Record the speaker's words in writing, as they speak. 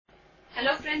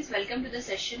Hello friends, welcome to the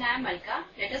session. I am Malka.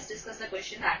 Let us discuss the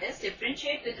question, that is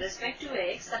differentiate with respect to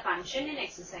x the function in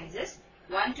exercises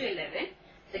 1 to 11.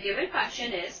 The given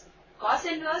function is cos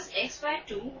inverse x by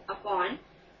 2 upon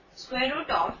square root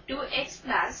of 2x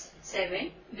plus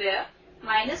 7, where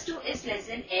minus 2 is less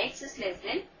than x is less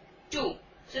than 2.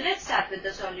 So let's start with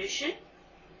the solution.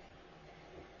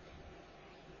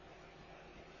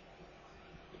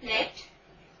 Let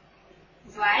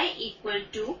y equal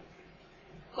to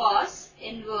cos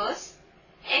inverse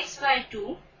x by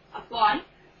 2 upon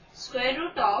square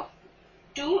root of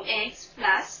 2x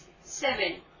plus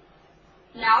 7.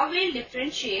 Now we'll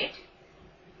differentiate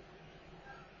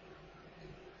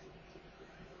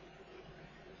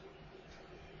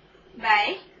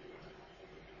by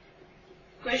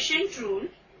quotient rule.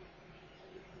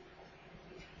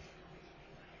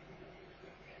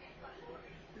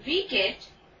 We get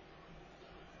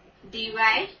dy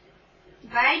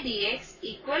by dx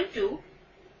equal to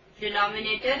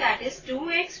denominator, that is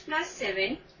 2x plus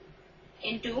 7,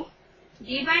 into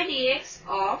d by dx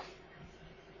of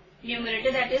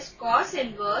numerator, that is cos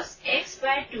inverse x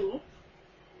by 2,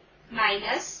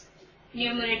 minus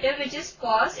numerator, which is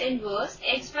cos inverse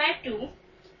x by 2,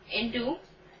 into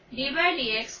d by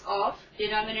dx of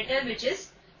denominator, which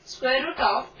is square root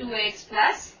of 2x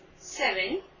plus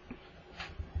 7,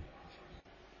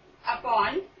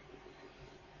 upon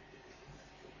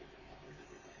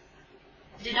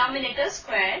denominator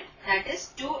square, that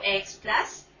is 2x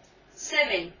plus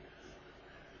 7.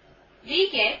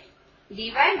 We get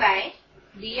dy by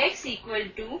dx equal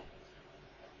to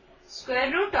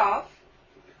square root of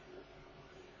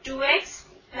 2x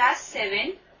plus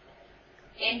 7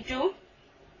 into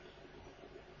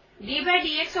d by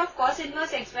dx of cos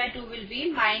inverse x by 2 will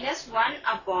be minus 1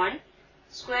 upon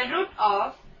square root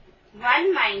of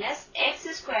 1 minus x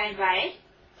square by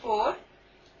 4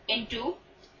 into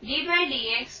d by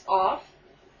dx of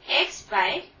x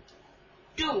by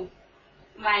 2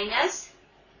 minus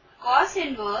cos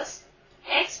inverse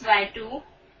x by 2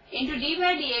 into d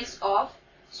by dx of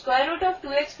square root of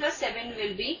 2x plus 7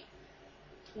 will be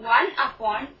 1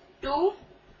 upon 2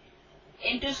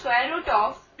 into square root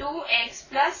of 2x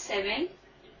plus 7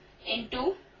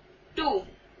 into 2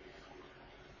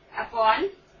 upon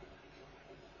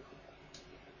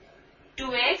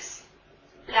 2x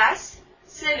plus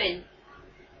 7.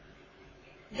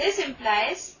 This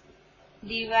implies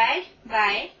dy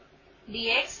by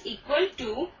dx equal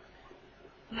to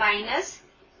minus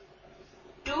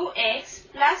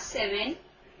 2x plus 7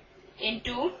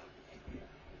 into,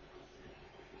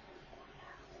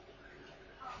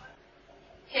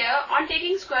 here on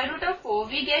taking square root of 4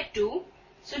 we get 2,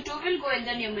 so 2 will go in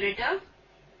the numerator,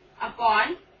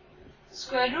 upon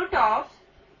square root of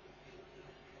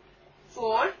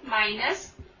 4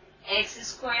 minus x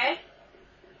square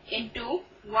into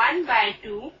 1 by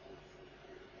 2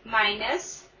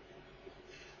 minus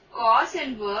cos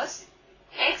inverse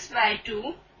x by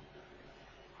 2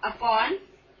 upon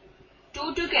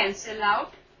 2 to cancel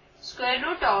out, square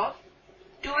root of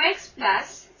 2x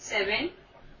plus 7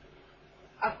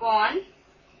 upon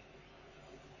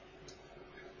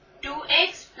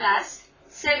 2x plus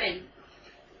 7.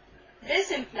 This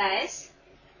implies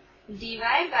dy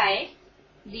by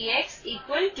dx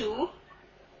equal to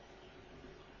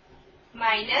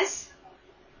minus,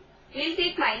 we'll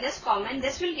take minus common,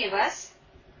 this will give us,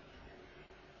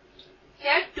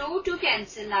 here 2 to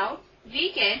cancel out,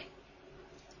 we get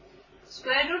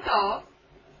square root of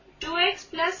 2x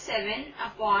plus 7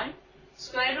 upon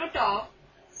square root of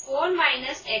 4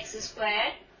 minus x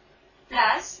square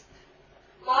plus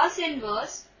cos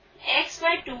inverse x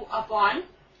by 2 upon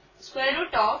square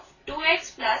root of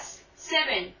 2x plus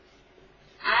 7,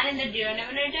 and in the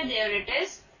denominator there it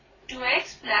is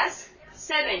 2x plus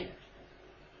 7.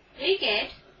 We get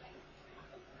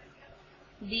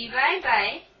dy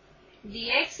by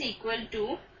dx equal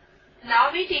to,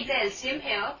 now we take the LCM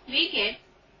here, we get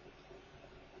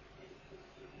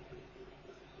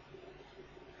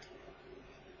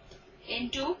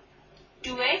into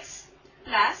 2x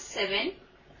plus 7,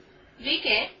 we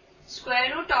get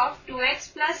square root of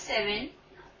 2x plus 7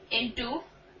 into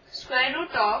square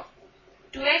root of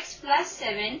 2x plus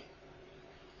 7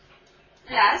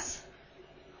 plus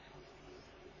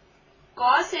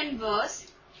cos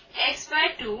inverse x by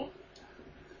 2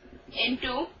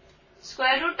 into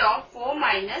square root of 4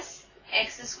 minus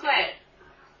x square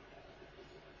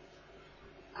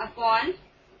upon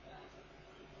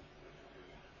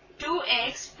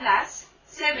 2x plus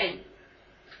 7.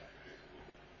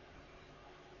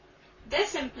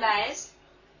 This implies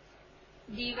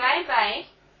dy by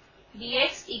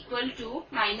dx equal to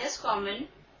minus common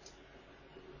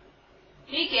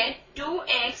we get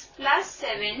 2x plus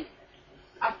 7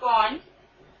 upon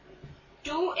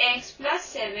 2x plus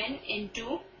 7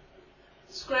 into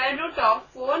square root of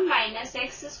 4 minus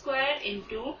x square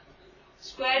into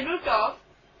square root of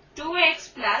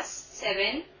 2x plus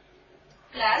 7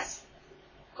 plus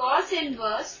cos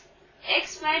inverse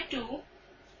x by 2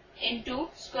 into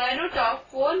square root of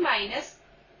 4 minus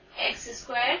x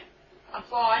square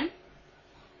upon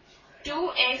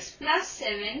 2x plus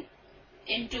 7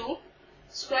 into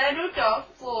square root of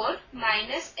 4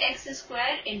 minus x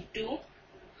square into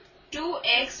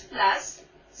 2x plus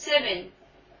 7.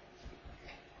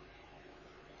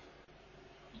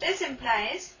 This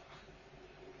implies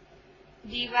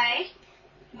dy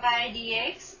by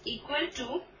dx equal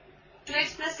to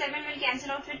 2x plus 7 will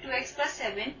cancel out with 2x plus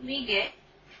 7. We get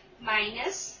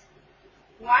minus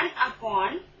 1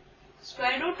 upon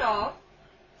square root of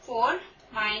 4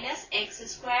 minus x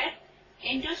square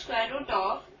into square root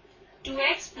of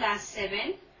 2x plus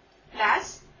 7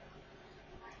 plus,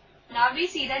 now we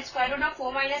see that square root of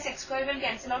 4 minus x square will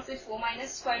cancel out with 4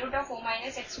 minus square root of 4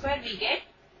 minus x square. We get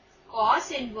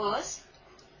cos inverse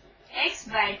x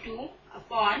by 2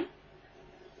 upon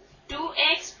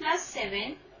 2x plus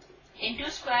 7 into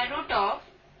square root of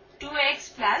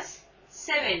 2x plus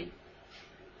 7.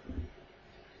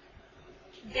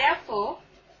 Therefore,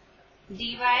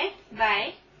 dy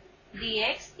by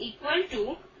dx equal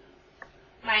to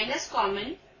minus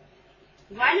common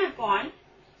 1 upon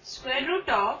square root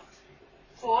of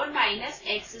 4 minus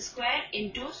x square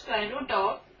into square root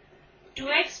of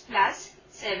 2x plus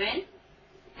 7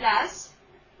 plus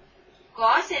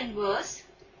cos inverse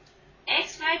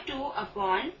x by 2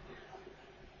 upon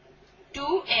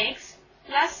 2x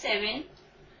plus 7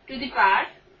 to the power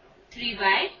 3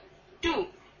 by 2.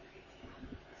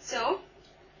 So,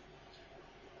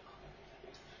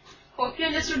 hope you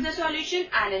understood the solution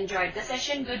and enjoyed the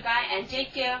session. Goodbye and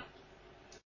take care.